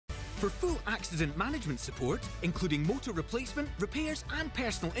For full accident management support, including motor replacement, repairs and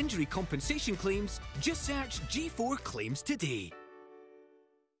personal injury compensation claims, just search G4 Claims today.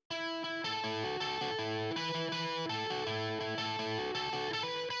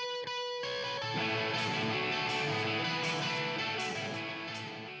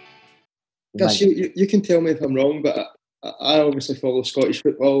 Gus, you can tell me if I'm wrong, but I obviously follow Scottish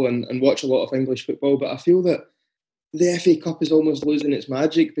football and watch a lot of English football, but I feel that the FA Cup is almost losing its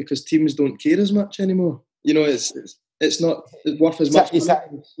magic because teams don't care as much anymore. You know, it's not worth as much. It's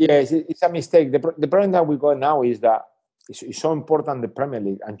a mistake. The problem that we got now is that it's so important, the Premier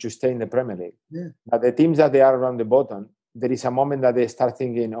League, and to stay in the Premier League. Yeah. But the teams that they are around the bottom, there is a moment that they start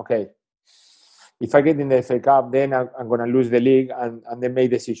thinking, okay, if I get in the FA Cup, then I'm going to lose the league, and they make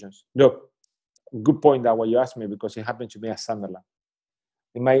decisions. Look, good point that what you asked me, because it happened to me at Sunderland.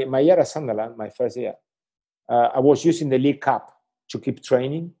 In my year at Sunderland, my first year, I was using the League Cup to keep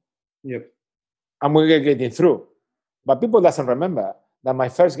training. Yep. And we were getting through. But people doesn't remember that my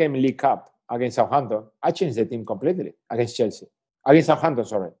first game in League Cup against Southampton, I changed the team completely against Chelsea. Against Southampton,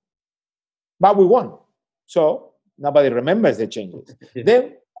 sorry. But we won. So nobody remembers the changes. Yeah.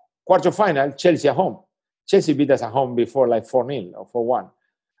 Then, quarterfinal, Chelsea at home. Chelsea beat us at home before like 4-0 or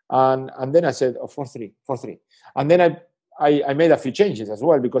 4-1. And then I said, 4-3. And then I made a few changes as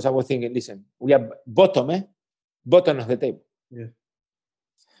well, because I was thinking, listen, we are bottom of the table. Yeah.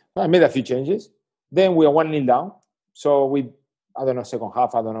 I made a few changes. Then we are 1-0 down. So I don't know, second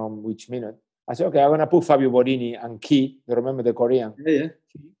half, I don't know which minute. I said, okay, I'm going to put Fabio Borini and Key, you remember the Korean? Yeah.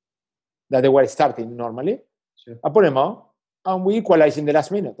 That they were starting normally. Sure. I put them out, and we equalized in the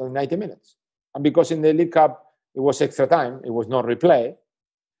last minute, on 90 minutes. And because in the League Cup, it was extra time, it was not replay,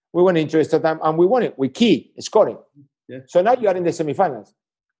 we went into extra time, and we won it with Key scoring. Yeah. So now you are in the semi-finals.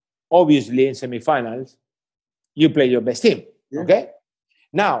 Obviously, in semi-finals, you play your best team, okay?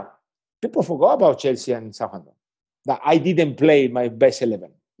 Now, people forgot about Chelsea and Southampton, that I didn't play my best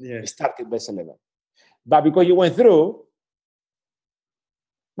 11. Yeah. Started best 11. But because you went through,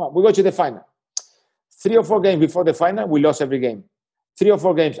 well, we go to the final. 3 or 4 games before the final, we lost every game. 3 or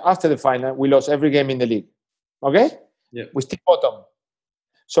 4 games after the final, we lost every game in the league. Okay? Yeah. We still bottom.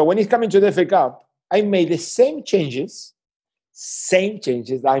 So when it's coming to the FA Cup, I made the same changes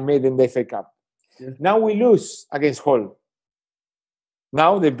that I made in the FA Cup. Yeah. Now we lose against Hull.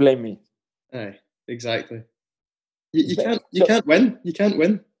 Now they blame me. Aye, exactly. You can't win. You can't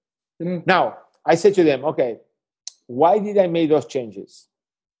win. You know? Now, I said to them, okay, why did I make those changes?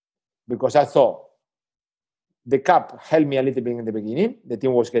 Because I thought the cup helped me a little bit in the beginning. The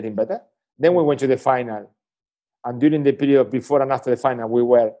team was getting better. Then we went to the final. And during the period before and after the final, we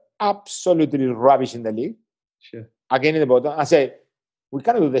were absolutely rubbish in the league. Sure. Again in the bottom. I said, we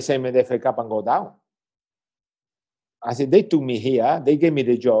cannot do the same in the FA Cup and go down. I said, they took me here. They gave me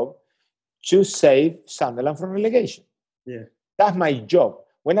the job to save Sunderland from relegation. Yeah. That's my job.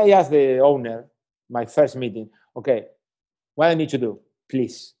 When I asked the owner, my first meeting, okay, what I need to do?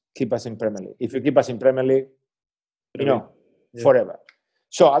 Please keep us in Premier League. If you keep us in Premier League, forever.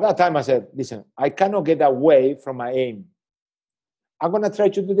 So at that time I said, listen, I cannot get away from my aim. I'm going to try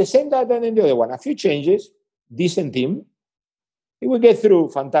to do the same that I did in the other one. A few changes, decent team. If we get through,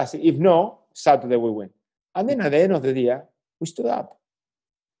 fantastic. If no, Saturday we win. And then at the end of the year, we stood up.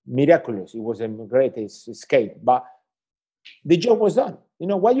 Miraculous. It was a great escape. But the job was done. You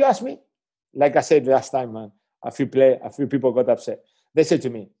know, what you asked me? Like I said last time, man, a few people got upset. They said to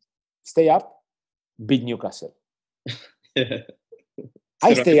me, stay up, beat Newcastle. Yeah.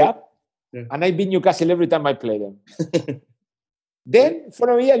 I stay up, and I beat Newcastle every time I play them. Then,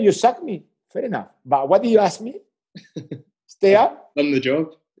 for a year, you sack me. Fair enough. But what did you ask me? Stay up? Done the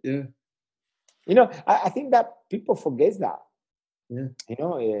job. Yeah. You know, I think that people forget that. Yeah. You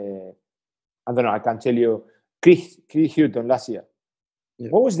know, I don't know, I can tell you, Chris Hutton last year. Yeah.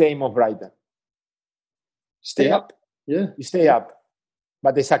 What was the aim of Brighton? Stay up. Yeah. You stay up,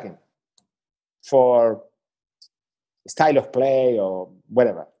 but they sack him for style of play or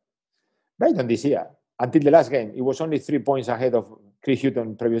whatever. Brighton this year, until the last game, it was only 3 points ahead of Chris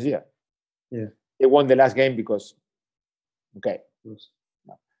Hutton previous year. Yeah. They won the last game because, okay. Yes.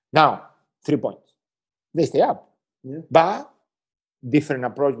 Now, 3 points. They stay up. Yeah. But different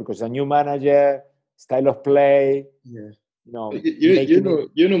approach because a new manager, style of play. Yeah. You know,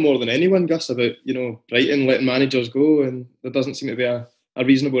 you know more than anyone, Gus, about, you know, Brighton letting managers go, and there doesn't seem to be a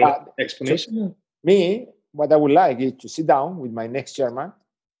reasonable explanation. Me, what I would like is to sit down with my next chairman.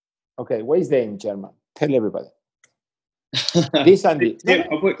 Okay, what is the aim, chairman? Tell everybody. This and this.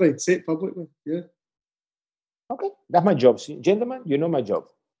 Say it publicly. Yeah. Okay, that's my job. See, gentlemen, you know my job.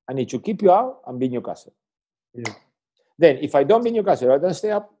 I need to keep you out and beat Newcastle. Yeah. Then, if I don't beat Newcastle, I don't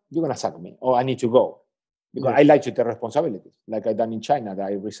stay up, you're going to sack me, or I need to go. Because Yeah. I like to take responsibilities, like I done in China, that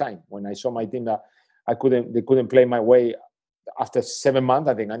I resigned. When I saw my team that they couldn't play my way after 7 months,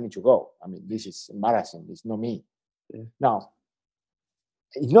 I think I need to go. I mean, this is embarrassing. It's not me. Yeah. Now,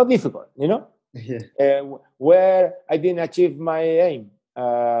 it's not difficult, you know? Yeah. Where I didn't achieve my aim,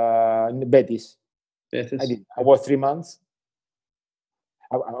 in Betis. Betis. I was 3 months.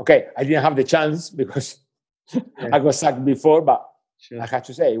 Okay, I didn't have the chance because I got sacked before, but Sure. I had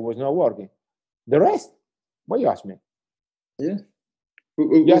to say it was not working. The rest, what you ask me? Yeah.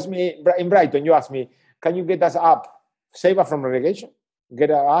 You asked me in Brighton, you asked me, can you get us up, save us from relegation? Get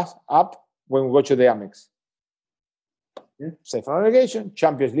us up when we go to the Amex. Yeah. Save from relegation,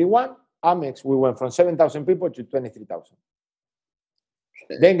 Champions League 1, Amex, we went from 7,000 people to 23,000.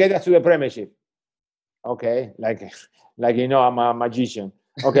 Then get us to the Premiership. Okay, like you know, I'm a magician.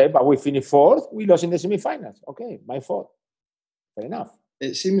 Okay, but we finished fourth, we lost in the semi-finals. Okay, my fault. Fair enough.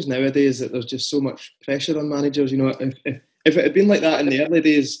 It seems nowadays that there's just so much pressure on managers. You know, if it had been like that in the early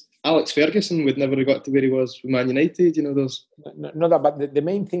days, Alex Ferguson would never have got to where he was with Man United. You know, there's no, but the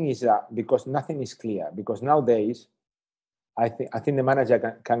main thing is that because nothing is clear. Because nowadays, I think the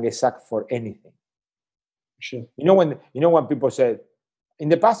manager can get sacked for anything. sure. You know when people said in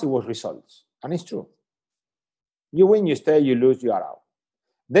the past it was results, and it's true. You win, you stay. You lose, you are out.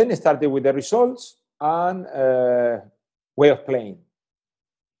 Then it started with the results and way of playing.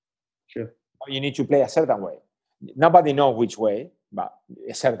 Sure. You need to play a certain way. Nobody knows which way, but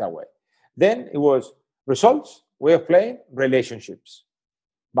a certain way. Then it was results, way of playing, relationships.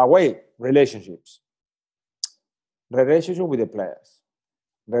 But wait, relationships. Relationship with the players.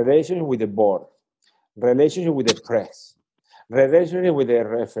 Relationship with the board. Relationship with the press. Relationship with the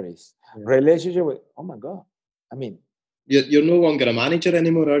referees. Yeah. Relationship with, oh my God. I mean, You're no longer a manager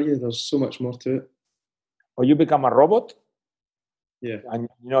anymore, are you? There's so much more to it. or you become a robot. Yeah. And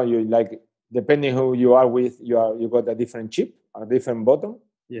you know, you like, depending who you are with, you got a different chip, a different button.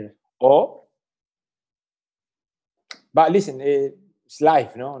 Yeah. But listen, it's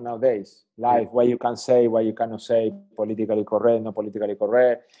life, no? Nowadays, life, what you can say, what you cannot say, politically correct, not politically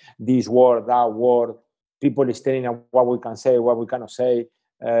correct, this word, that word, people is telling us what we can say, what we cannot say.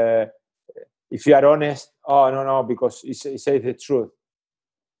 If you are honest, no, because it says the truth.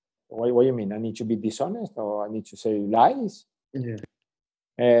 What do you mean? I need to be dishonest, or I need to say lies?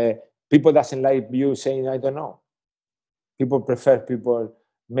 Yeah. People doesn't like you saying, I don't know. People prefer people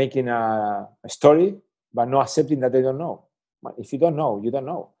making a story, but not accepting that they don't know. If you don't know, you don't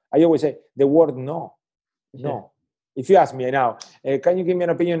know. I always say the word no. No. If you ask me now, can you give me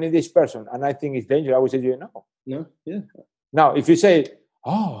an opinion on this person? And I think it's dangerous, I would say to you, no. No. Yeah. Now, if you say,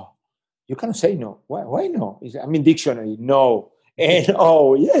 you cannot say no. Why no? I mean, dictionary, no. And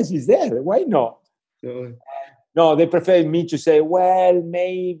yes, it's there. Why no? Totally. No, they prefer me to say, well,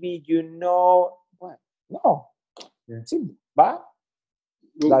 maybe, you know. What? No. Yeah. But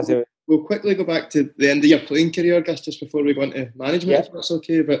we'll quickly go back to the end of your playing career, Gus, just before we go into management, if that's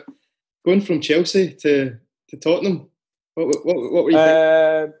okay. But going from Chelsea to Tottenham, what were you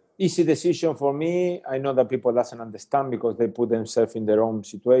thinking? Easy decision for me. I know that people doesn't understand because they put themselves in their own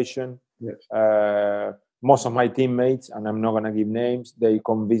situation. Yes. Most of my teammates, and I'm not going to give names, they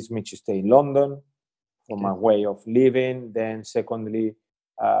convinced me to stay in London for my way of living. Then secondly,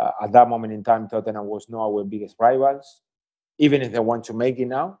 at that moment in time, Tottenham was not our biggest rivals, even if they want to make it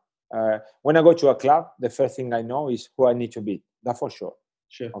now. When I go to a club, the first thing I know is who I need to beat. That for sure.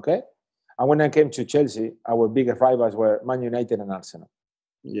 Sure. Okay? And when I came to Chelsea, our biggest rivals were Man United and Arsenal.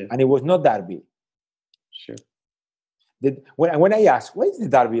 Yeah. And it was not derby. Sure. When I asked, what is the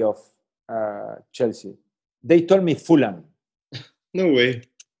derby of Chelsea? They told me Fulham. No way.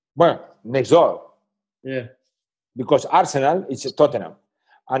 Well, next door. Yeah. Because Arsenal is Tottenham.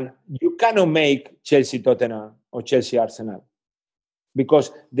 And you cannot make Chelsea Tottenham or Chelsea Arsenal.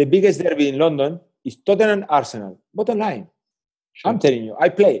 Because the biggest derby in London is Tottenham Arsenal. Bottom line. Sure. I'm telling you, I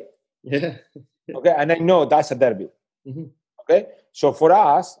play. Yeah. Okay, and I know that's a derby. Mm-hmm. Okay, so for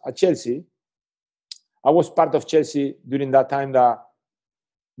us at Chelsea, I was part of Chelsea during that time that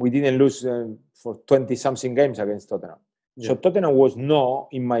we didn't lose for 20-something games against Tottenham. Yeah. So Tottenham was not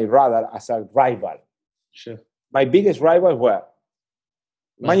in my radar as a rival. Sure. My biggest rivals were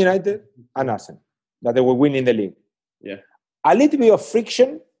Man United and Arsenal, that they were winning the league. Yeah. A little bit of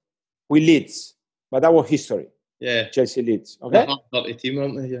friction with Leeds, but that was history. Yeah. Chelsea Leeds. Okay. They're team,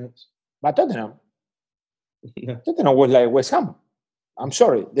 aren't they? Yeah. But Tottenham was like West Ham. I'm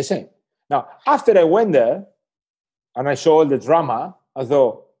sorry, the same. Now, after I went there and I saw all the drama, I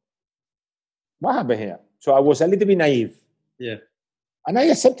thought, what happened here? So I was a little bit naive. Yeah. And I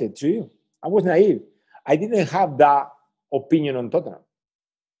accepted to you. I was naive. I didn't have that opinion on Tottenham.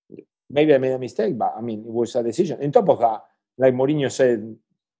 maybe I made a mistake, but I mean, it was a decision. On top of that, like Mourinho said in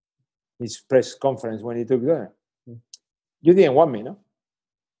his press conference when he took over, you didn't want me, no?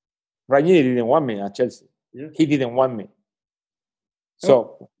 Ranieri didn't want me at Chelsea. Yeah. He didn't want me.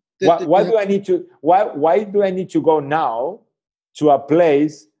 So why do I need to? Why do I need to go now to a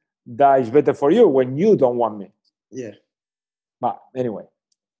place that is better for you when you don't want me? Yeah. But anyway,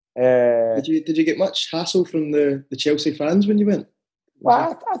 did you get much hassle from the Chelsea fans when you went?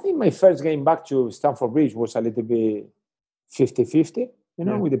 Well, I think my first game back to Stamford Bridge was a little bit 50-50,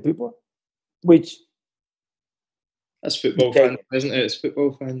 with the people, which that's football fans, isn't it? It's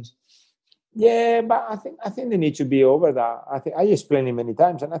football fans. Yeah, but I think they need to be over that. I explained it many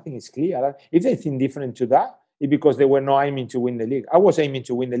times, and I think it's clear. If they think different to that, it's because they were not aiming to win the league. I was aiming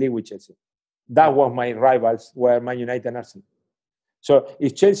to win the league with Chelsea. That was my rivals, were Man United and Arsenal. So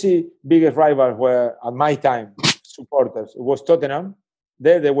if Chelsea biggest rivals were at my time supporters, it was Tottenham.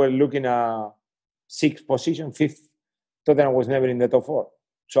 There they were looking at sixth position, fifth. Tottenham was never in the top four.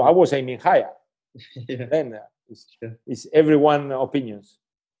 So I was aiming higher. Yeah. Then it's everyone's opinions.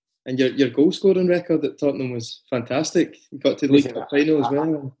 And your goal scoring record at Tottenham was fantastic. You got to the League Cup final as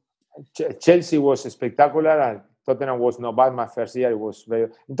well. Chelsea was spectacular, and Tottenham was not bad. My first year, it was very.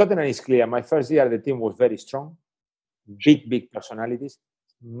 In Tottenham is clear. My first year, the team was very strong, big personalities,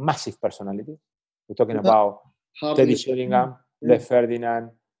 massive personalities. We're talking about Teddy Sheringham, Lev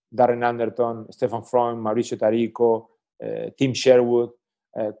Ferdinand, Darren Anderton, Stefan Freund, Mauricio Taricco, Tim Sherwood,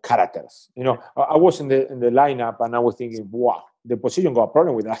 characters. I was in the lineup, and I was thinking, wow, the position got a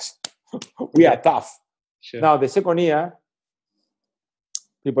problem with us. We are tough. Sure. Now, the second year,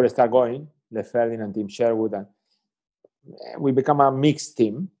 people start going, Lev Ferdinand, Tim Sherwood, and we become a mixed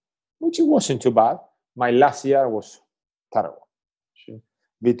team, which it wasn't too bad. My last year was terrible. Sure.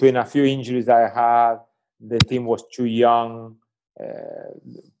 Between a few injuries that I had, the team was too young,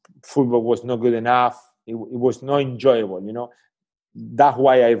 football was not good enough, it was not enjoyable, That's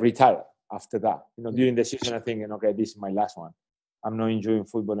why I retired after that. During the season, I'm thinking, okay, this is my last one. I'm not enjoying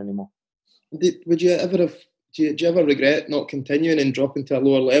football anymore. Would you ever have? Do you ever regret not continuing and dropping to a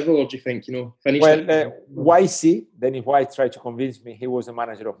lower level, or do you think finish? Well, YC, Dennis White tried to convince me. He was the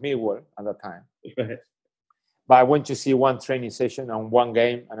manager of Millwall at that time. Right. But I went to see one training session and one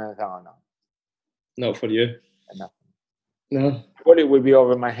game, and I thought, oh, no, not for you. No. Well, it would be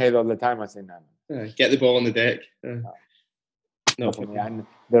over my head all the time. I said, no. Get the ball on the deck. Not for me. And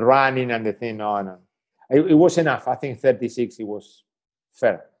the running and the thing, no. It was enough. I think 36. It was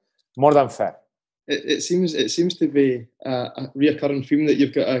fair, more than fair. It seems to be a reoccurring theme that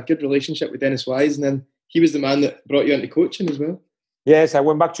you've got a good relationship with Dennis Wise, and then he was the man that brought you into coaching as well. Yes, I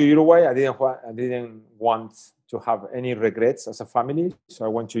went back to Uruguay. I didn't want to have any regrets as a family, so I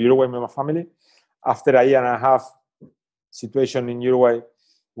went to Uruguay with my family. After a year and a half, situation in Uruguay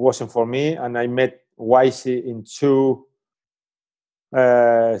wasn't for me, and I met Wisey in two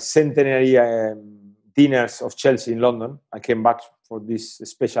centenary dinners of Chelsea in London. I came back for this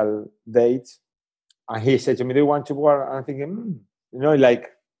special date, and he said to me, "Do you want to go?" And I'm thinking,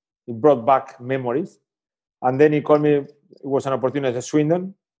 like it brought back memories. And then he called me. It was an opportunity at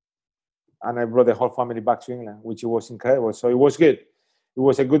Swindon, and I brought the whole family back to England, which was incredible. So it was good. It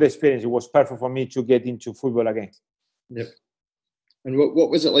was a good experience. It was perfect for me to get into football again. Yep. And what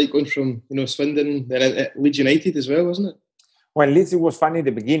was it like going from Swindon, then Leeds United as well, wasn't it? Well, Leeds, it was funny in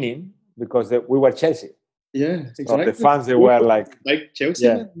the beginning because we were Chelsea. Yeah, exactly. So the fans, they were like Chelsea.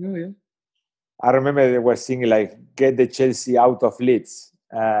 Yeah. Oh, yeah. I remember they were singing like "Get the Chelsea out of Leeds,"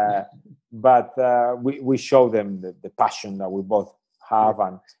 but we showed them the passion that we both have,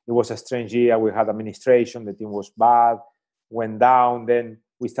 and it was a strange year. We had administration, the team was bad, went down. Then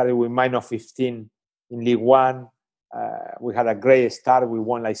we started with -15 in League One. We had a great start. We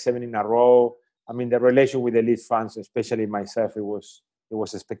won like 7 in a row. I mean, the relation with the Leeds fans, especially myself, it was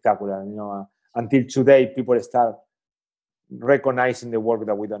spectacular. Until today, people start recognizing the work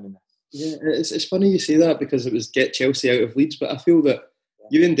that we've done in that. Yeah, it's funny you say that because it was get Chelsea out of Leeds, but I feel that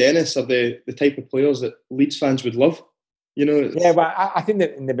you and Dennis are the type of players that Leeds fans would love. Yeah, but I think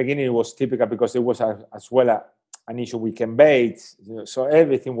that in the beginning it was typical because it was as well an issue with Ken Bates, so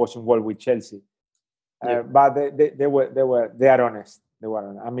everything was involved with Chelsea. But they are honest. They were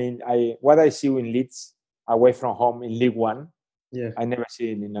honest. I mean, what I see in Leeds away from home in League One, I never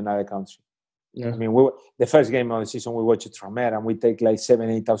see it in another country. Yeah. I mean, the first game of the season we went to Tranmere and we take like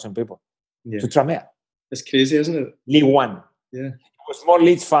 7,000-8,000 people to Tranmere. It's crazy, isn't it? League One. Yeah, it was more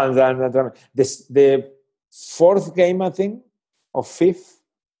Leeds fans than Tranmere. The fourth game, I think, or fifth,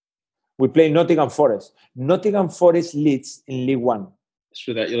 we played Nottingham Forest. Nottingham Forest Leeds in League One. It's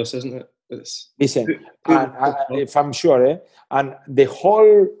ridiculous, isn't it? Listen, if I'm sure, and the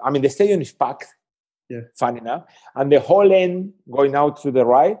whole, the stadium is packed, fun enough, and the whole end going out to the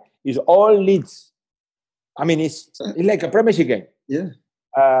right is all Leeds. It's like a Premiership game. Yeah.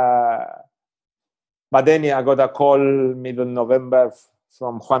 But then I got a call middle November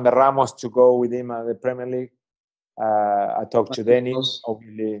from Juan de Ramos to go with him at the Premier League. I talked to Dennis.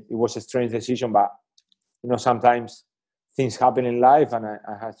 Obviously, it was a strange decision, but sometimes things happen in life, and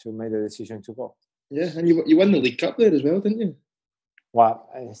I had to make the decision to go. Yeah, and you won the League Cup there as well, didn't you? Well,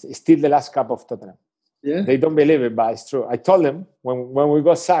 it's still the last cup of Tottenham. Yeah, they don't believe it, but it's true. I told them when we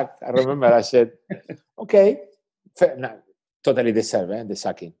got sacked. I remember I said, "Okay, totally deserve the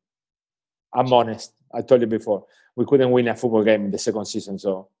sacking." I'm honest. I told you before, we couldn't win a football game in the second season.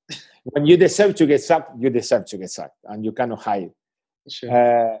 So when you deserve to get sacked, you deserve to get sacked, and you cannot hide.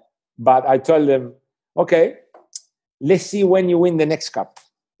 Sure. But I told them, okay, let's see when you win the next cup.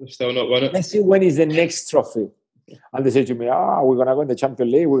 We've still not won it. Let's see when is the next trophy. And they said to me, we're going to go in the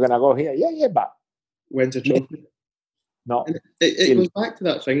Champions League. We're going to go here. Yeah, but. When's a trophy? No. It goes back to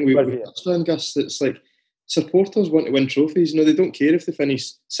that thing we touched on, Gus. It's like supporters want to win trophies. They don't care if they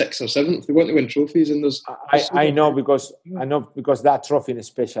finish 6th or 7th. They want to win trophies. And I know because that trophy,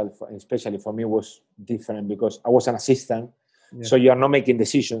 especially for me, was different because I was an assistant. Yeah. So you are not making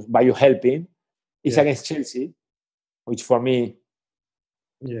decisions, but you're helping. It's against Chelsea, which for me,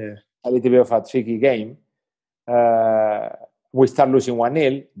 a little bit of a tricky game. We start losing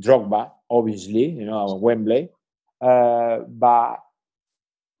 1-0, Drogba, obviously, Wembley. But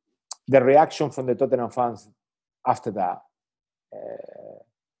the reaction from the Tottenham fans after that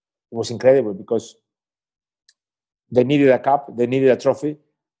was incredible because they needed a cup, they needed a trophy,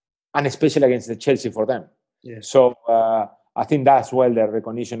 and especially against the Chelsea for them. Yeah. So I think that's well the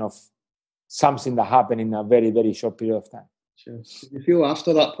recognition of something that happened in a very, very short period of time. Sure. You feel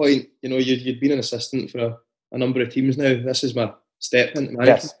after that point, you'd been an assistant for a number of teams now. This is my step into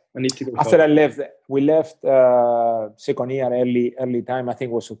management. Yes. I need to go. After I left, we left second year, early time. I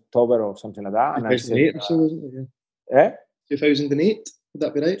think it was October or something like that. 2008 or so, wasn't it? Yeah. 2008, would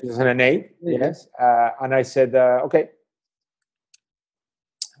that be right? 2008, yes. And I said, okay,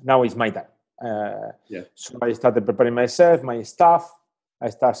 now it's my time. So I started preparing myself, my staff. I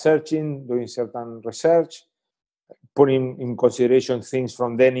started searching, doing certain research, putting in consideration things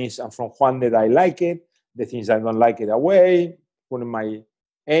from Dennis and from Juan that I like it, the things I don't like it away, putting my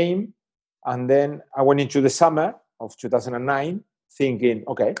aim. And then I went into the summer of 2009 thinking,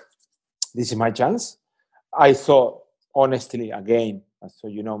 okay, this is my chance. I thought, honestly, again, so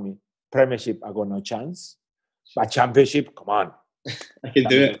you know me, Premiership, I got no chance. But Championship, come on. I can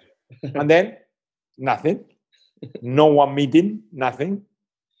do it. And then, nothing. No one meeting, nothing.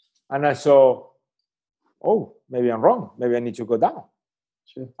 And I saw, maybe I'm wrong. Maybe I need to go down.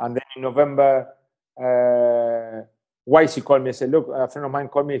 Sure. And then in November, YC called me and said, look, a friend of mine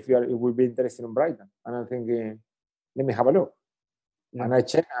called me if you would be interested in Brighton. And I'm thinking, let me have a look. Yeah. And I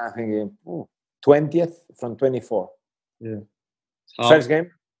checked and I'm thinking, 20th from 24. Yeah. First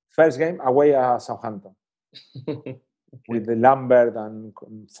game away at Southampton. Okay. With the Lambert and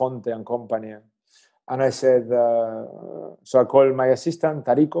Fonte and company. And I said, so I called my assistant,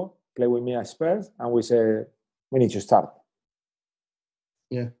 Tarico, play with me at Spurs, and we said, we need to start.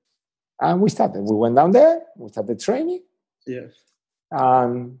 Yeah. And we started. We went down there, we started training. Yeah.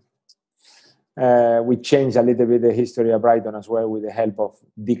 And we changed a little bit the history of Brighton as well with the help of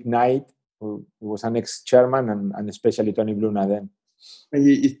Dick Knight, who was an ex-chairman, and especially Tony Bluna then. And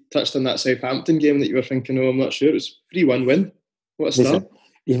you touched on that Southampton game that you were thinking, I'm not sure. It was 3-1 win. What a start.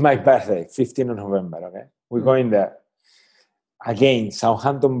 It's my birthday, 15th of November, okay? We're going there. Again,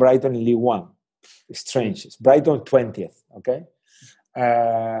 Southampton, Brighton in League One. It's strange. It's Brighton 20th, okay?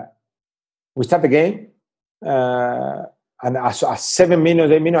 We start the game. And at 7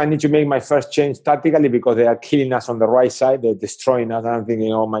 minutes, 8 minutes, I need to make my first change tactically because they are killing us on the right side. They're destroying us. And I'm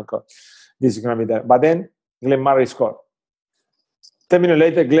thinking, oh my God, this is going to be there. But then Glenn Murray scored. 10 minutes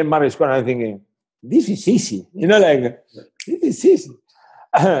later, Glenn Murray scored. And I'm thinking, this is easy. This is easy.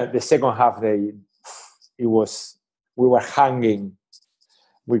 The second half, we were hanging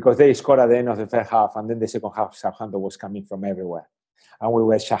because they scored at the end of the first half. And then the second half, Southampton was coming from everywhere. And we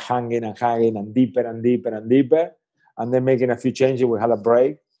were just hanging and deeper and deeper and deeper. And then making a few changes, we had a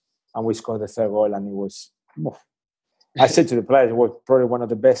break, and we scored the third goal. And it was, I said to the players, it was probably one of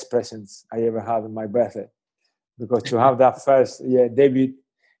the best presents I ever had on my birthday, because to have that first debut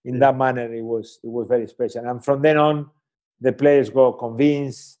in that manner, it was very special. And from then on, the players got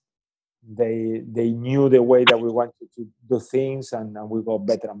convinced. They knew the way that we wanted to do things, and we got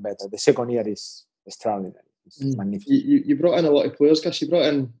better and better. The second year is extraordinary. It's magnificent. You brought in a lot of players, Gus. You brought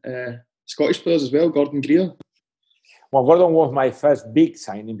in Scottish players as well, Gordon Greer. Well, Gordon was my first big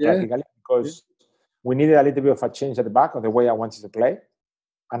signing practically because we needed a little bit of a change at the back of the way I wanted to play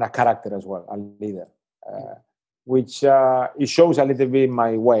and a character as well, a leader, which it shows a little bit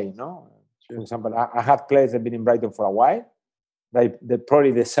my way, no? Sure. For example, I had players that have been in Brighton for a while. They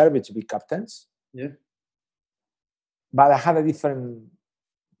probably deserve it to be captains. Yeah. But I had a different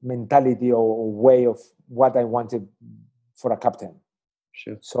mentality or way of what I wanted for a captain.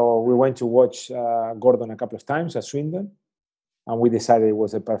 Sure. So we went to watch Gordon a couple of times at Swindon, and we decided it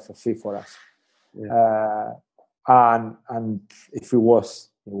was a perfect fit for us. Yeah. And if it was,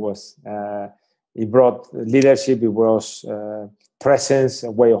 it brought leadership, it brought presence,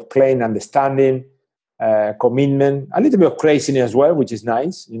 a way of playing, understanding, commitment, a little bit of craziness as well, which is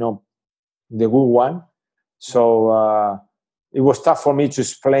nice, the good one. So it was tough for me to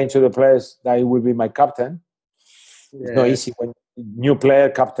explain to the players that it will be my captain. Yeah. It's not easy when new player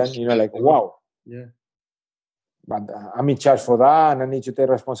captain, like, wow. Yeah. But I'm in charge for that, and I need to take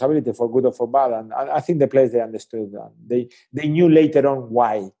responsibility for good or for bad. And I think the players, they understood that. They knew later on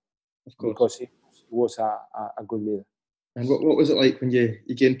why. Of course. Because he was a good leader. And what was it like when you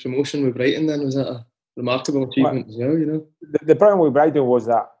gained promotion with Brighton then? Was that a remarkable achievement as well, The problem with Brighton was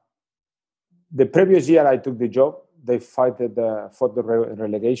that the previous year I took the job, they fought the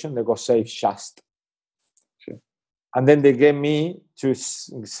relegation. They got saved just. Sure. And then they gave me to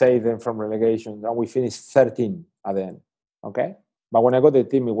save them from relegation. And we finished 13 at the end. Okay? But when I got the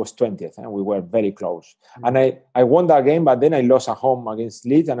team, it was 20th. And we were very close. Mm-hmm. And I won that game, but then I lost at home against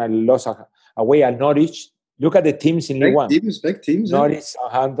Leeds. And I lost away at Norwich. Look at the teams in League One. Big teams. Norwich,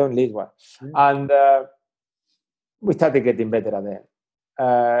 Southampton, Leeds. Yeah. And we started getting better at the end.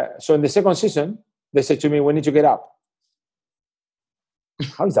 So in the second season, they said to me, we need to get up.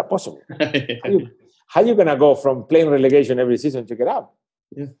 How is that possible? How are you going to go from playing relegation every season to get up?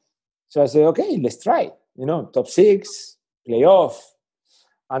 Yeah. So I said, okay, let's try. Top 6, playoff.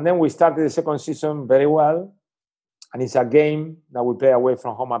 And then we started the second season very well. And it's a game that we play away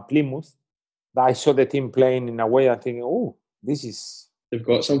from home at Plymouth. That I saw the team playing in a way I'm thinking, oh, they've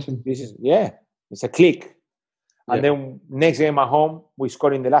got something. It's a click. And then next game at home, we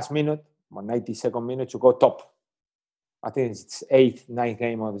scored in the last minute, 92nd minute, to go top. I think it's 8th, 9th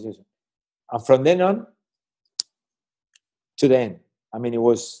game of the season. And from then on to the end, I mean, it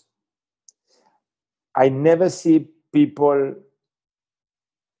was... I never see people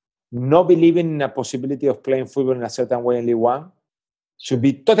not believing in a possibility of playing football in a certain way in League One to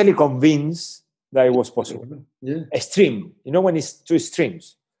be totally convinced that it was possible. Yeah. Extreme. When it's two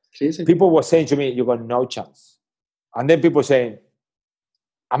extremes. Crazy. People were saying to me, you got no chance. And then people saying,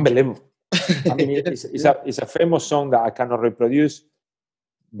 unbelievable. I mean, it's a famous song that I cannot reproduce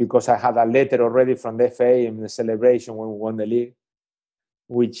because I had a letter already from the FA in the celebration when we won the league,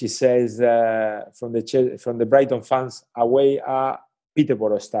 which it says from the Brighton fans, away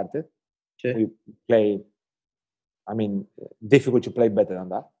Peterborough started. Okay. We played, difficult to play better than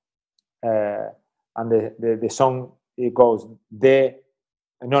that. And the song, it goes,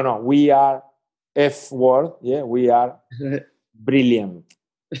 we are F word, we are brilliant.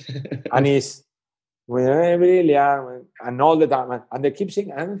 And it's, we're brilliant, and all the time. And they keep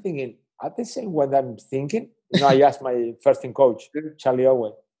singing, and I'm thinking, are they saying what I'm thinking? I asked my first team coach, Charlie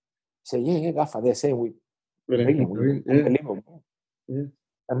Owen. He said, Gaffa, they're saying we brilliant. Unbelievable. Yeah.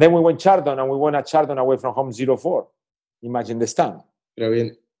 And then we went Charlton, and we won at Charlton away from home 0-4. Imagine the stand.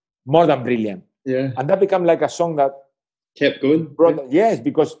 Brilliant. More than brilliant. Yeah. And that became like a song that kept going. Yes,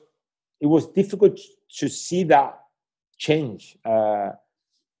 because it was difficult to see that change.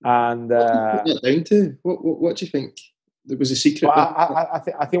 And what do you put that down to? What do you think? There was a secret. Well,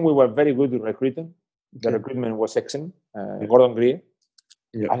 I think we were very good with recruiting. Okay. The recruitment was excellent. Gordon Greer,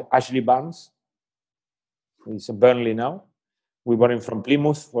 Ashley Barnes. He's in Burnley now. We bought him from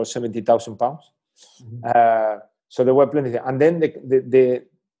Plymouth for £70,000. Mm-hmm. So there were plenty. And then the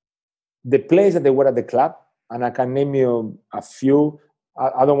players that they were at the club, and I can name you a few.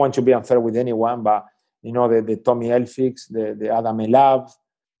 I don't want to be unfair with anyone, but the Tommy Elphick, the Adam Elab,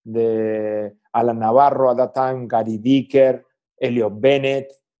 the Alan Navarro at that time, Gary Dicker, Elliot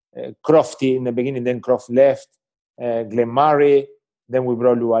Bennett, Crofty in the beginning, then Croft left, Glenn Murray, then we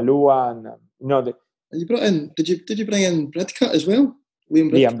brought Lualua, and you brought in, did you bring in Bridcut as well?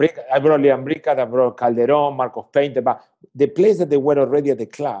 Liam Bridcut. I brought Liam Bridcut, I brought Calderon, Marcos Painter, but the players that they were already at the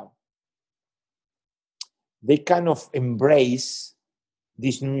club, they kind of embrace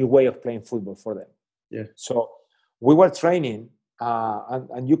this new way of playing football for them. Yeah. So we were training,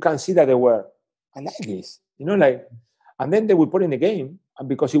 and you can see that they were, I like this, and then they will put in the game, and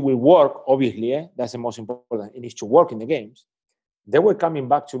because it will work, obviously, that's the most important. It needs to work in the games. They were coming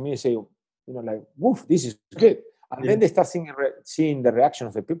back to me and say, like, woof, this is good. And then they start seeing the reaction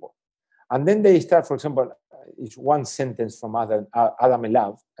of the people. And then they start, for example, it's one sentence from Adam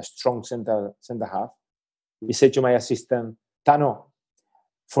Elav, a strong centre half. He said to my assistant, Tano,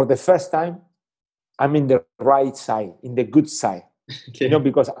 for the first time, I'm in the right side, in the good side. Okay.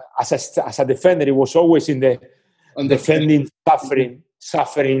 Because as a defender, he was always in the defending,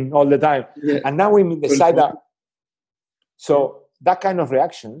 suffering all the time. Yeah. And now I'm in the side that... So that kind of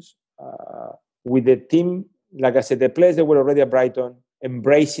reactions with the team, like I said, the players that were already at Brighton,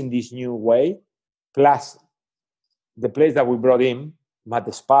 embracing this new way, plus the players that we brought in,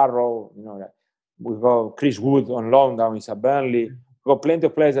 Matt Sparrow, we got Chris Wood on loan down in Burnley. We got plenty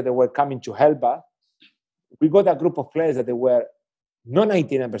of players that they were coming to help us. We got a group of players that they were not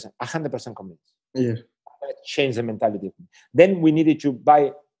 99%, 100% convinced. Yeah. That changed the mentality. Then we needed to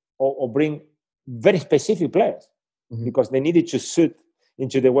buy or bring very specific players because they needed to suit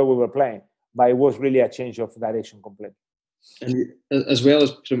into the way we were playing. But it was really a change of direction completely. And as well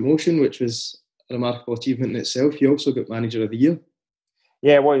as promotion, which was a remarkable achievement in itself, you also got Manager of the Year.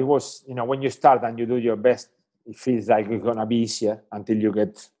 Yeah, well, it was, when you start and you do your best, it feels like it's going to be easier until you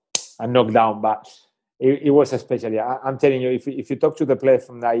get a knockdown. But it was especially, I'm telling you, if you talk to the players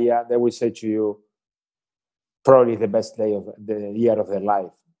from that year, they will say to you, probably the best day of the year of their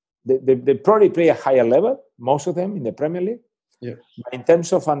life. They probably play a higher level, most of them in the Premier League. Yeah. But in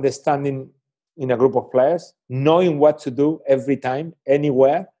terms of understanding in a group of players, knowing what to do every time,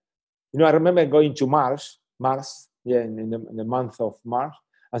 anywhere. I remember going to Mars, in the month of March,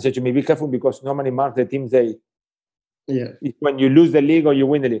 and said to me, be careful because normally March, the teams, when you lose the league or you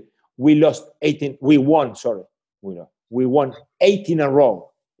win the league. We won 18 in a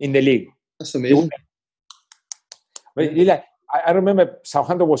row in the league. That's amazing. But I remember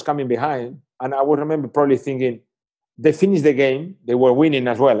Southampton was coming behind, and I would remember probably thinking, they finished the game, they were winning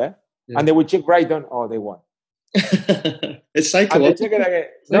as well, Yeah. And they would check Brighton, they won. It's psychological. And they check it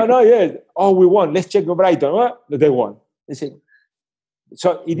again. We won. Let's check Brighton. They won. You see?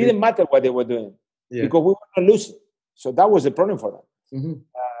 So it didn't matter what they were doing because we were not losing. So that was the problem for them. Mm-hmm.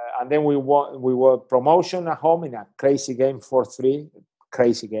 And then we were promotion at home in a crazy game, 4-3,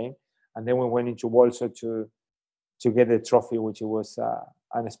 crazy game. And then we went into Walsall to get the trophy, which was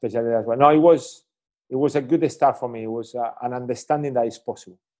an specialty as well. No, it was a good start for me. It was an understanding that it's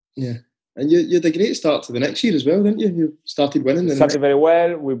possible. Yeah. And you had a great start to the next year as well, didn't you? You started winning. We started very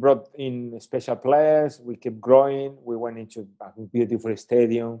well. We brought in special players. We kept growing. We went into a beautiful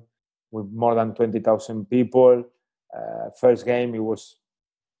stadium with more than 20,000 people. First game, it was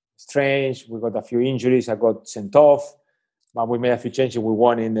strange. We got a few injuries. I got sent off. But we made a few changes. We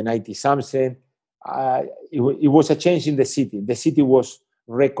won in the 90-something. It was a change in the city. The city was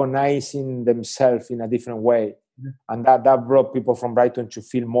recognizing themselves in a different way. And that brought people from Brighton to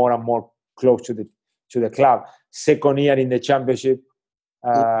feel more and more close to the club. Second year in the championship,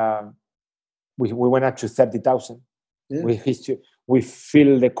 we went up to 30,000. Yeah. We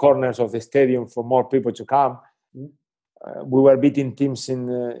filled the corners of the stadium for more people to come. We were beating teams in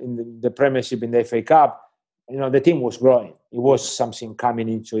the Premiership, in the FA Cup. The team was growing. It was something coming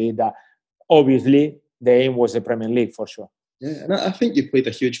into it that obviously the aim was the Premier League for sure. Yeah, and I think you played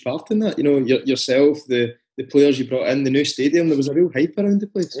a huge part in that. Yourself, the players you brought in, the new stadium, there was a real hype around the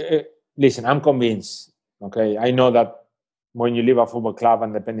place. Listen, I'm convinced. Okay, I know that when you leave a football club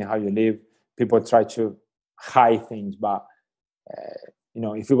and depending how you live, people try to hide things. But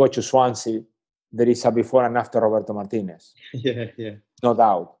if you go to Swansea, there is a before and after Roberto Martinez. Yeah, no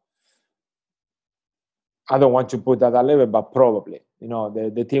doubt. I don't want to put at that level, but probably.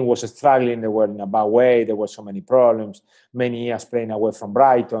 The team was struggling. They were in a bad way. There were so many problems. Many years playing away from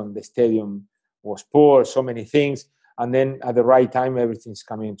Brighton. The stadium was poor. So many things. And then at the right time, everything's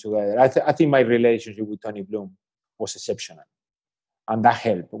coming together. I think my relationship with Tony Bloom was exceptional. And that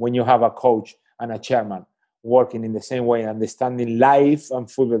helped. When you have a coach and a chairman working in the same way, understanding life and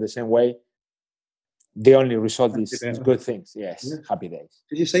football the same way, the only result is good things. Yes, yeah. Happy days.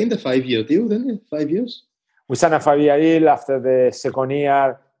 You signed a 5-year deal, didn't you? 5 years? We signed a 5-year deal. After the second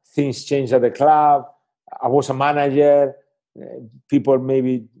year, things changed at the club. I was a manager. People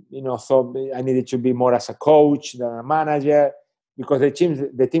maybe, thought I needed to be more as a coach than a manager because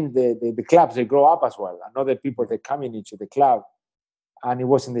the clubs, they grow up as well. And other people, they coming into the club. And it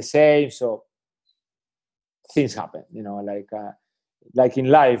wasn't the same. So things happen, like in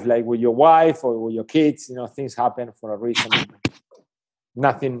life, like with your wife or with your kids, things happen for a reason.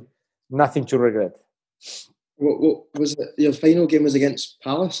 Nothing to regret. What was it? Your final game was against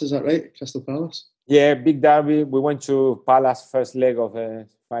Palace, is that right? Crystal Palace? Yeah, big derby. We went to Palace first leg of the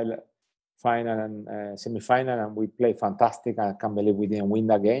final and semi-final, and we played fantastic. I can't believe we didn't win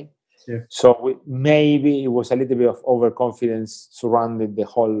that game. Yeah. So maybe it was a little bit of overconfidence surrounding the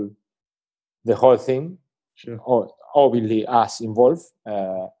whole thing. Sure. Or obviously us involved,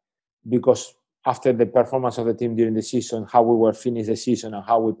 because after the performance of the team during the season, how we were finished the season and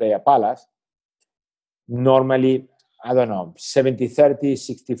how we play at Palace, normally, I don't know, 70-30,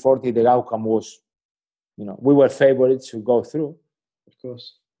 60-40, the outcome was, we were favorites to go through. Of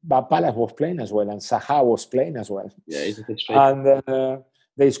course. But Palace was playing as well, and Zaha was playing as well. Yeah, he's a good striker. And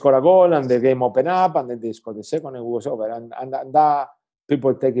they scored a goal, and the game opened up, and then they scored the second, and it was over. And that,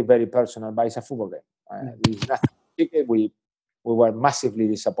 people take it very personal, but it's a football game. It's nothing. We were massively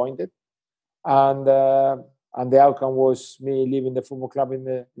disappointed. And the outcome was me leaving the football club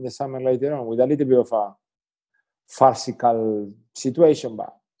in the summer later on with a little bit of a farcical situation.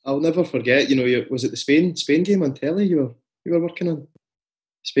 But I'll never forget, was it the Spain game on telly you were working on?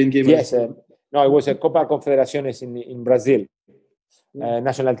 Spain game? Yes. No, it was a Copa Confederaciones in Brazil.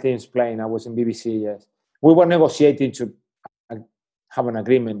 National teams playing. I was in BBC, yes. We were negotiating to have an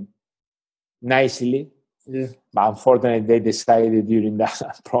agreement nicely. Yeah. But unfortunately, they decided during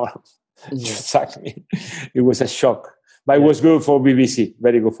that program. Exactly. It was a shock. But it was good for BBC.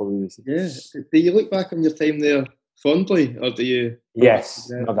 Very good for BBC. Yeah. Do you look back on your time there fondly, or do you? Yes,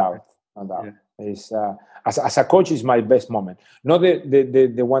 no doubt. Yeah. It's, as a coach, it's my best moment. Not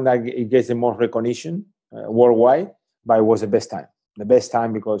the one that it gets the most recognition worldwide, but it was the best time. The best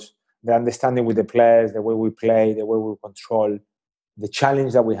time because the understanding with the players, the way we play, the way we control, the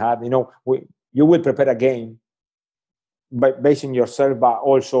challenge that we had. You will prepare a game based on yourself, but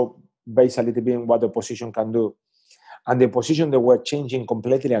also based a little bit on what the opposition can do. And the opposition, they were changing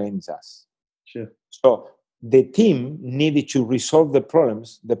completely against us. Sure. So the team needed to resolve the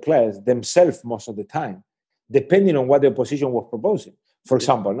problems, the players themselves most of the time, depending on what the opposition was proposing. For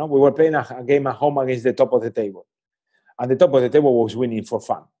example, we were playing a game at home against the top of the table. And the top of the table was winning for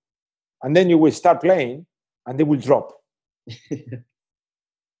fun. And then you will start playing, and they will drop.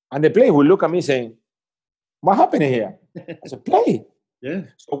 And the player will look at me saying, what happened here? I said, play. Yeah.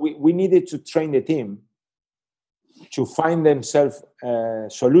 So we needed to train the team to find themselves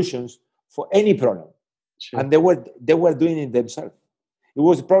solutions for any problem. Sure. And they were doing it themselves. It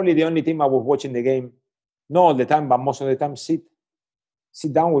was probably the only team I was watching the game, not all the time, but most of the time sit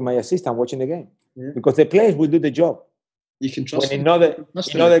down with my assistant watching the game. Yeah. Because the players will do the job. You can trust them.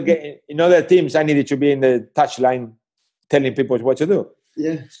 In other teams, I needed to be in the touchline telling people what to do.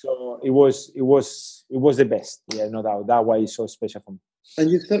 Yeah. So it was the best. Yeah, no doubt. That's why it's so special for me. And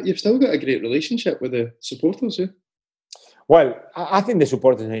you've still got a great relationship with the supporters, yeah? Well, I think the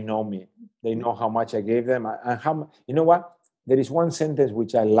supporters, they know me. They know how much I gave them. And how, you know what? There is one sentence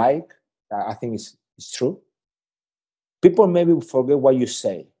which I like. I think it's true. People maybe forget what you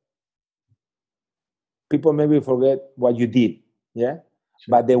say. People maybe forget what you did. Yeah. Sure.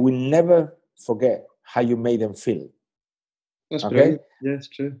 But they will never forget how you made them feel. That's brilliant. Yeah, it's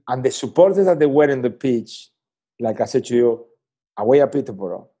true. And the supporters that they were in the pitch, like I said to you, away at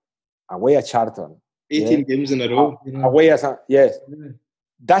Peterborough, away at Charlton. 18 games in a row. Away as yes. Yeah.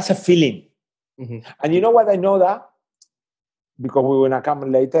 That's a feeling. Mm-hmm. And you know what? I know that because we will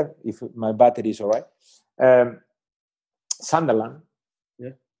come later, if my battery is all right. Sunderland,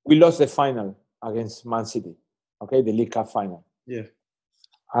 we lost the final against Man City, okay, the League Cup final. Yeah.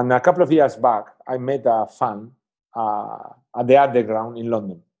 And a couple of years back, I met a fan at the Underground in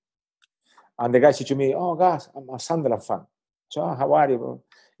London. And the guy said to me, "Oh, Gus, I'm a Sunderland fan." So, how are you, bro?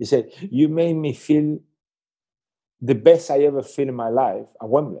 He said, "You made me feel the best I ever feel in my life at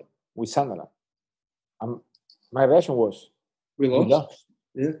Wembley with Sunderland." And my reaction was, we lost.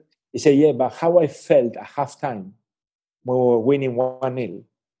 Yeah. He said, "Yeah, but how I felt at halftime when we were winning 1-0,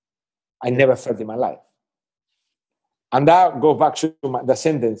 I never felt in my life." And that goes back to the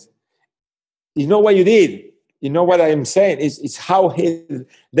sentence. It's not what you did. You know what I'm saying? It's how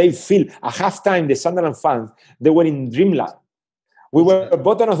they feel. At halftime, the Sunderland fans, they were in dreamland. We were at the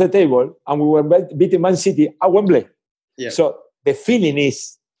bottom of the table, and we were beating Man City at Wembley. Yeah. So the feeling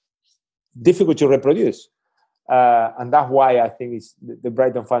is difficult to reproduce. And that's why I think it's the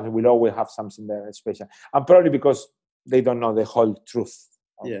Brighton fans will always have something there special. And probably because they don't know the whole truth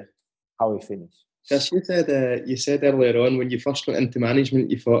of how it finished. Gus, you said earlier on when you first went into management,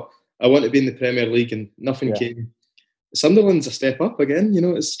 you thought, I want to be in the Premier League, and nothing came. Sunderland's a step up again,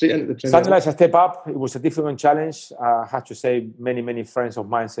 it's straight into the Premier League. Sunderland's a step up. It was a difficult challenge. I had to say, many friends of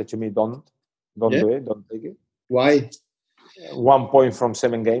mine said to me, don't do it, don't take it. Why? 1 point from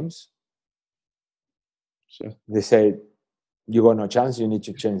 7 games. Sure. They said, you got no chance, you need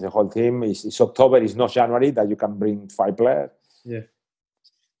to change the whole team. It's October, it's not January that you can bring 5 players. Yeah.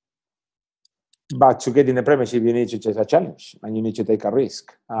 But to get in the Premiership, you need to take a challenge and you need to take a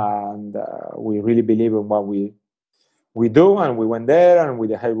risk. And we really believe in what we do, and we went there, and with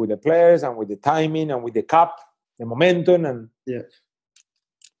the help with the players, and with the timing, and with the cup, the momentum, and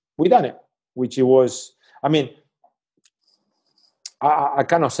we done it. Which it was. I mean, I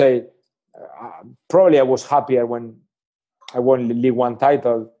cannot say. Probably I was happier when I won the League One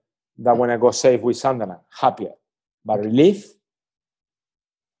title than when I got saved with Sunderland. Happier, but relief,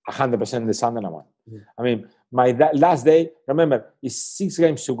 100% the Sunderland one. I mean, my last day. Remember, it's 6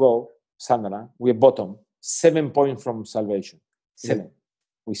 games to go. Sunderland, we're bottom. 7 points from salvation. 7.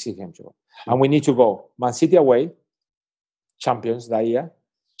 We 6 games to go. And we need to go Man City away, champions that year,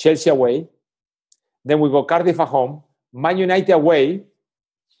 Chelsea away, then we go Cardiff at home, Man United away,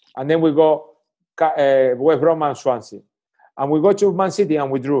 and then we go West Brom and Swansea. And we go to Man City and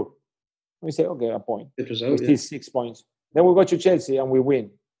we drew. We say, okay, a point. Good result, we still 6 points. Then we go to Chelsea and we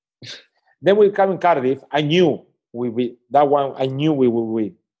win. Then we come in Cardiff. I knew we would win.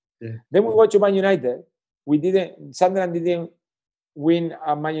 Yeah. Then we go to Man United. Sunderland didn't win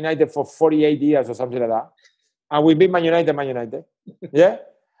Man United for 48 years or something like that. And we beat Man United. Yeah?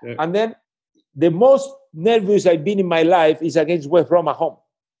 And then the most nervous I've been in my life is against West Brom at home.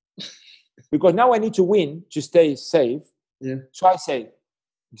 Because now I need to win to stay safe. Yeah. So I say,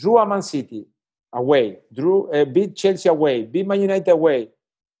 drew a Man City away, beat Chelsea away, beat Man United away.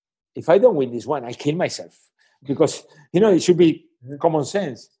 If I don't win this one, I kill myself. Because, it should be common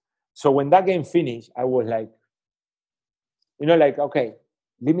sense. So when that game finished, I was like, okay,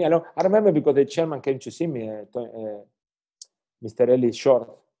 leave me alone. I remember because the chairman came to see me, Mr. Ellis Short,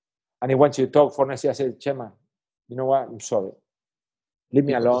 and he wanted to talk for next year. I said, Chairman, you know what? I'm sorry. Leave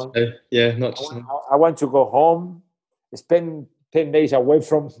me alone. I want to go home, spend 10 days away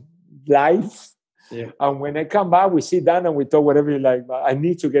from life. Yeah. And when I come back, we sit down and we talk whatever you like. But I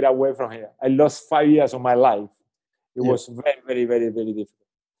need to get away from here. I lost 5 years of my life. It was very, very, very, very difficult.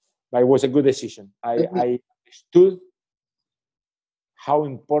 But it was a good decision. I understood how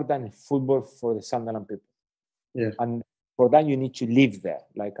important is football for the Sunderland people. Yeah. And for that, you need to live there.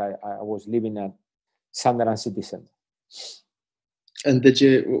 Like I was living at Sunderland City Centre. And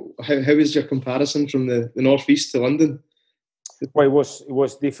how was your comparison from the northeast to London? Well, it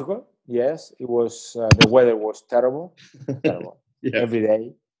was difficult. Yes, it was. The weather was terrible. Every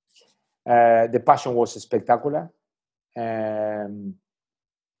day. The passion was spectacular. The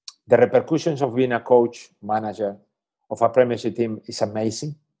repercussions of being a coach, manager of a Premiership team is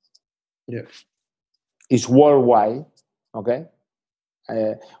amazing. Yeah, it's worldwide. Okay.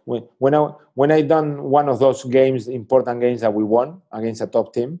 When I done one of those games, important games that we won against a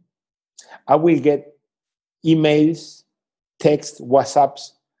top team, I will get emails, texts,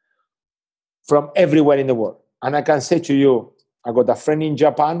 WhatsApps from everywhere in the world. And I can say to you, I got a friend in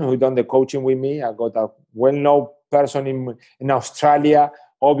Japan who done the coaching with me. I got a well-known person in Australia,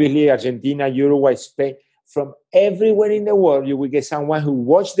 obviously Argentina, Uruguay, Spain. From everywhere in the world, you will get someone who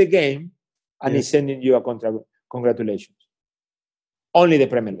watched the game and is sending you a congratulations. Only the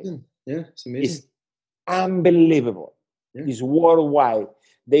Premier League. Yeah, it's amazing. It's unbelievable. Yeah. It's worldwide.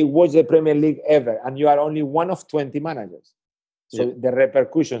 They watch the Premier League ever, and you are only one of 20 managers. So the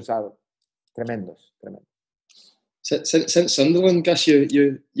repercussions are tremendous. Since Sunderland, Gus,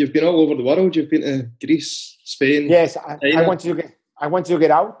 you've been all over the world. You've been to Greece, Spain. Yes, I want you to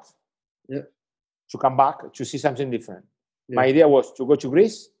get out. Yeah. To come back to see something different. Yeah. My idea was to go to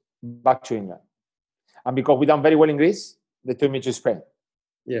Greece, back to England, and because we done very well in Greece, they took me to Spain.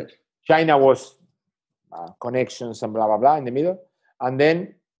 Yeah. China was connections and blah blah blah in the middle, and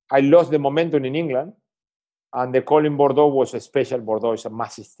then I lost the momentum in England, and the call in Bordeaux was a special. Bordeaux is a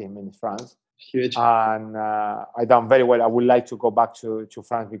massive team in France. Huge. And I done very well. I would like to go back to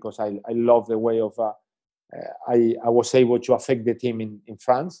France because I love the way of I was able to affect the team in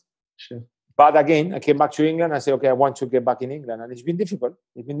France. Sure. But again, I came back to England. I said, okay, I want to get back in England, and it's been difficult.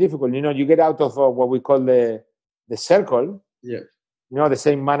 You get out of what we call the circle. Yeah. The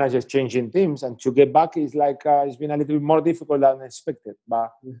same managers changing teams, and to get back is like it's been a little bit more difficult than expected.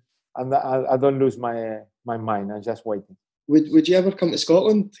 But and I don't lose my mind. I'm just waiting. Would you ever come to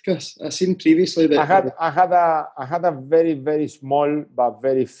Scotland? Because I've seen previously that I had a very, very small but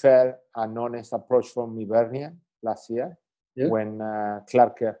very fair and honest approach from Hibernia last year when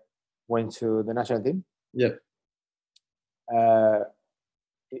Clark went to the national team. Yeah.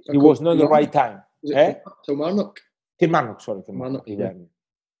 It was not the right time. Kilmarnock? Kilmarnock. Hibernia.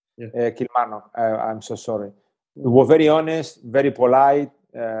 Yeah. Kilmarnock. I'm so sorry. It was very honest, very polite,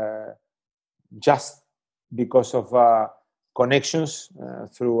 just because of connections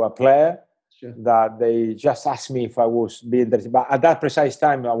through a player that they just asked me if I was being interested. But at that precise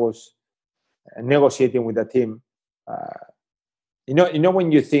time, I was negotiating with the team. You know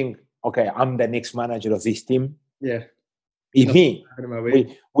when you think, okay, I'm the next manager of this team. Yeah. It's me.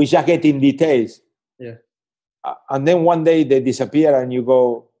 We just get in details. Yeah. And then one day they disappear and you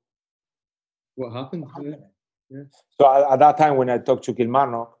go, what happened? Yeah. So at that time when I talked to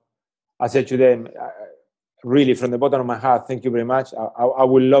Kilmarnock, I said to them, really from the bottom of my heart, thank you very much. I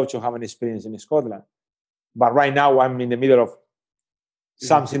would love to have an experience in Scotland. But right now I'm in the middle of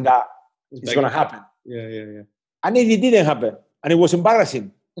something that is going to happen. Yeah. And it didn't happen. And it was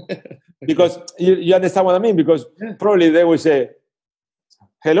embarrassing. Because you understand what I mean? Because probably they will say,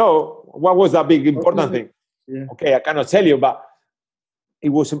 hello, what was that big important thing? Yeah. Okay, I cannot tell you, but it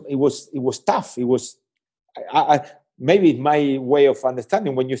was tough. It was maybe my way of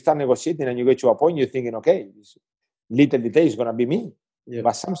understanding. When you start negotiating and you get to a point, you're thinking, okay, this little detail is going to be me. Yeah.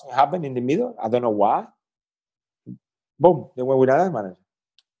 But something happened in the middle. I don't know why. Boom, they went with another manager.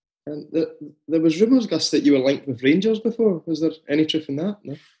 And there was rumours, Gus, that you were linked with Rangers before. Was there any truth in that?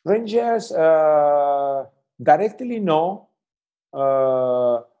 No? Rangers, directly, no.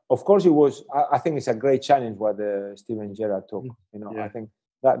 Of course, it was. I think it's a great challenge what Steven Gerrard took. I think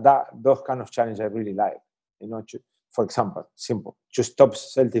that those kind of challenge I really like. For example, simple, to stop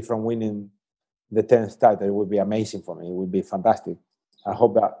Celtic from winning the 10th title, it would be amazing for me. It would be fantastic. I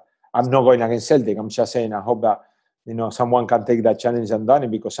hope that I'm not going against Celtic. I'm just saying I hope that someone can take that challenge and done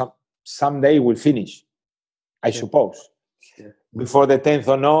it, because someday it will finish, I suppose. Yeah. Before the 10th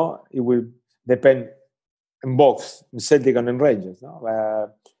or no, it will depend on both Celtic and Rangers. No?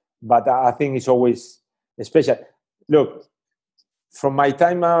 But I think it's always special. Look, from my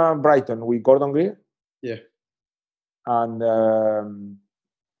time at Brighton with Gordon Greer, and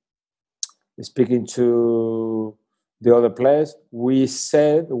speaking to the other players, we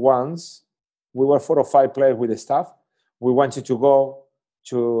said once, we were 4 or 5 players with the staff, we wanted to go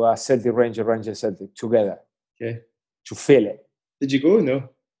to a Celtic Ranger Celtic together. Okay. To feel it. Did you go? No.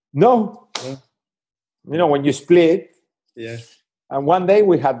 No. When you split. Yeah. And one day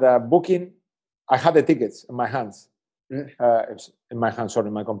we had the booking. I had the tickets in my hands. Yeah. In my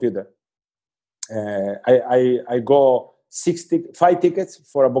computer. I got 5 tickets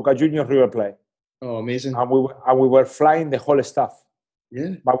for a Boca Juniors River play. Oh, amazing. And we were flying the whole staff.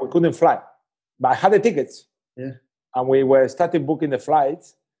 Yeah. But we couldn't fly. But I had the tickets. Yeah. And we were started booking the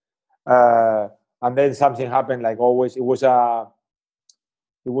flights. And then something happened, like always. It was a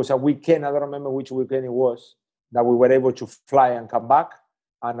weekend, I don't remember which weekend it was, that we were able to fly and come back.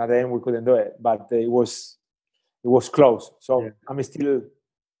 And then we couldn't do it. But it was close. So I'm still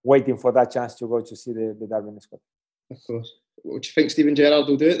waiting for that chance to go to see the derby in Scotland. Of course. What do you think Steven Gerrard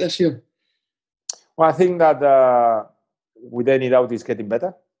will do it this year? Well, I think that with any doubt it's getting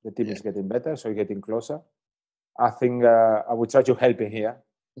better. The team is getting better, so it's getting closer. I think I will try to help him here.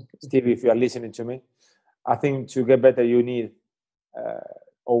 Steve, if you are listening to me, I think to get better you need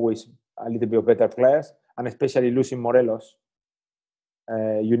always a little bit of better players, and especially losing Morelos,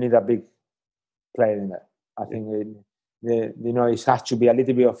 you need a big player in there. I think it has to be a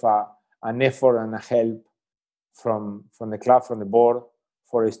little bit of an effort and a help from the club, from the board,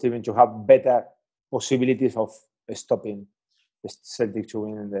 for Steven to have better possibilities of stopping the Celtic to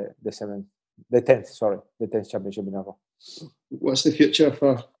win the 10th championship in a row. What's the future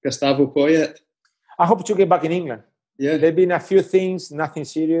for Gustavo Poyet? I hope to get back in England. Yeah. There've been a few things, nothing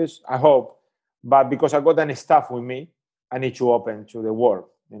serious, I hope. But because I got an staff with me, I need to open to the world.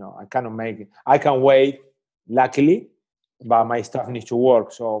 I cannot make it. I can wait, luckily, but my staff needs to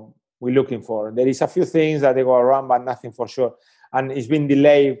work. So we're looking for. There is a few things that they go around, but nothing for sure. And it's been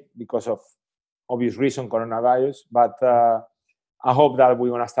delayed because of obvious reason, coronavirus. But I hope that we're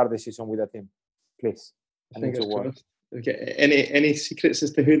going to start the season with the team. Please. I need to work. Okay. Any secrets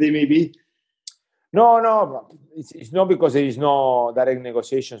as to who they may be? No. It's not because there is no direct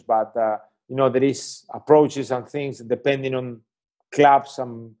negotiations, but there is approaches and things depending on clubs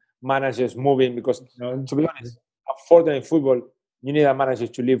and managers moving. Because to be honest, unfortunately in football, you need a manager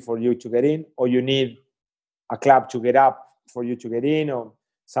to leave for you to get in, or you need a club to get up for you to get in, or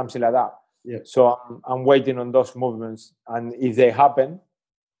something like that. Yeah. So I'm waiting on those movements, and if they happen,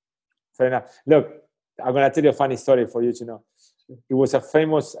 fair enough. Look, I'm going to tell you a funny story for you to know. It was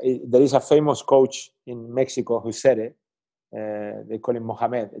there is a famous coach in Mexico who said it. They call him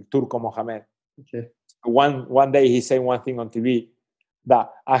Mohamed, El Turco Mohamed. Okay. One day he said one thing on TV that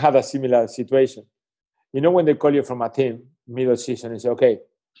I had a similar situation. When they call you from a team middle season and say, okay,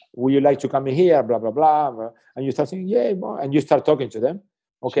 would you like to come in here, blah, blah, blah, and you start saying, yeah, and you start talking to them.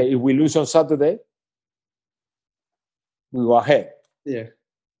 Okay, if we lose on Saturday, we go ahead. Yeah.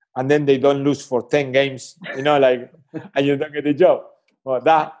 And then they don't lose for 10 games, and you don't get the job. Well,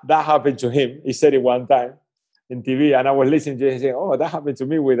 that happened to him. He said it one time in TV, and I was listening to him saying, "Oh, that happened to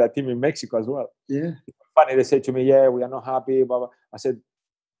me with a team in Mexico as well." Yeah. Funny, they said to me, "Yeah, we are not happy." Blah, blah. I said,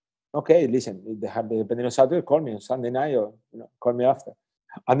 "Okay, listen, if they have the depending on Saturday, call me on Sunday night or call me after."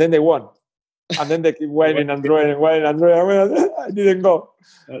 And then they won. And then they keep winning and drawing and winning and drawing. I didn't go.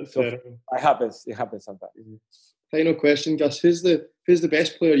 That's so terrible. it happens. It happens sometimes. Final question, Gus. Who's the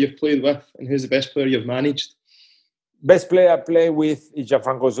best player you've played with, and who's the best player you've managed? Best player I play with is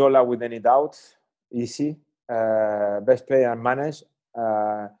Gianfranco Zola, with any doubt. Easy. Best player I managed.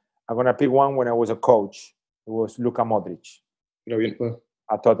 I'm gonna pick one when I was a coach. It was Luka Modric. Brilliant player.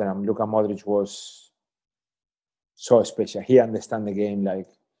 At Tottenham, Luka Modric was so special. He understands the game like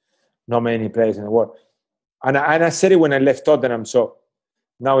not many players in the world. And I said it when I left Tottenham. So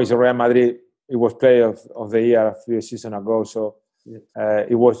now he's at Real Madrid. He was player of the year a few seasons ago. So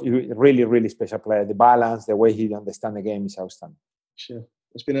it was really, really special player. The balance, the way he understands the game is outstanding. Sure.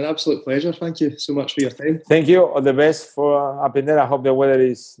 It's been an absolute pleasure. Thank you so much for your time. Thank you. All the best for up in there. I hope the weather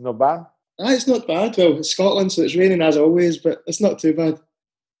is not bad. It's not bad. Well, it's Scotland, so it's raining as always, but it's not too bad.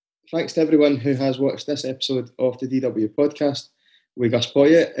 Thanks to everyone who has watched this episode of the DW podcast with Gus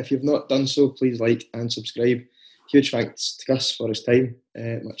Poyet. If you've not done so, please like and subscribe. Huge thanks to Gus for his time.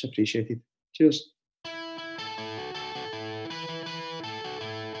 Much appreciated. Cheers.